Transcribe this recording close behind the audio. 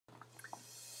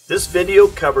This video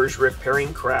covers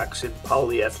repairing cracks in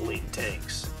polyethylene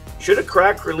tanks. Should a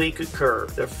crack or leak occur,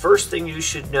 the first thing you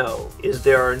should know is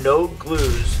there are no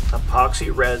glues,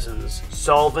 epoxy resins,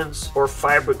 solvents, or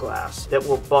fiberglass that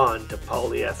will bond to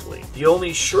polyethylene. The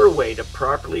only sure way to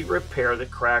properly repair the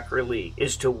crack or leak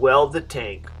is to weld the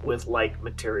tank with like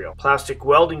material. Plastic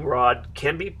welding rod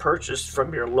can be purchased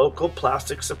from your local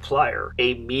plastic supplier.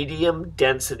 A medium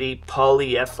density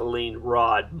polyethylene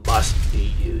rod must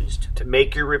be used. To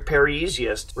make your repair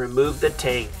easiest, remove the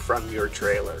tank from your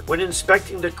trailer. When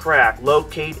inspecting the crack,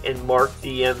 locate and mark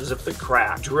the ends of the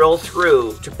crack. Drill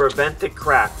through to prevent the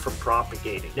crack from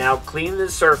propagating. Now clean the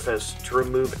surface to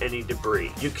remove any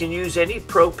debris. You can use any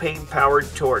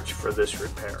propane-powered torch for this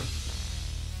repair.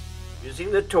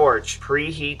 Using the torch,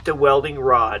 preheat the welding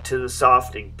rod to the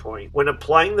softening point. When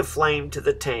applying the flame to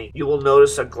the tank, you will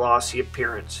notice a glossy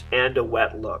appearance and a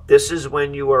wet look. This is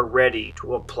when you are ready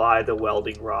to apply the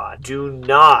welding rod. Do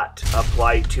not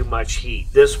apply too much heat.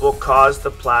 This will cause the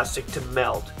plastic to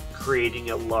melt, creating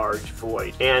a large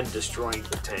void and destroying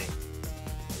the tank.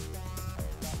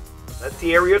 Let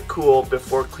the area cool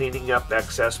before cleaning up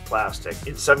excess plastic.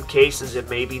 In some cases,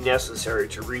 it may be necessary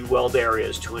to re-weld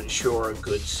areas to ensure a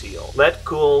good seal. Let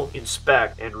cool,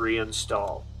 inspect, and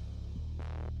reinstall.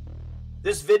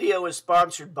 This video is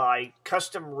sponsored by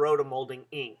Custom Roto-molding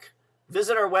Inc.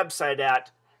 Visit our website at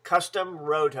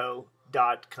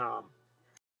customroto.com.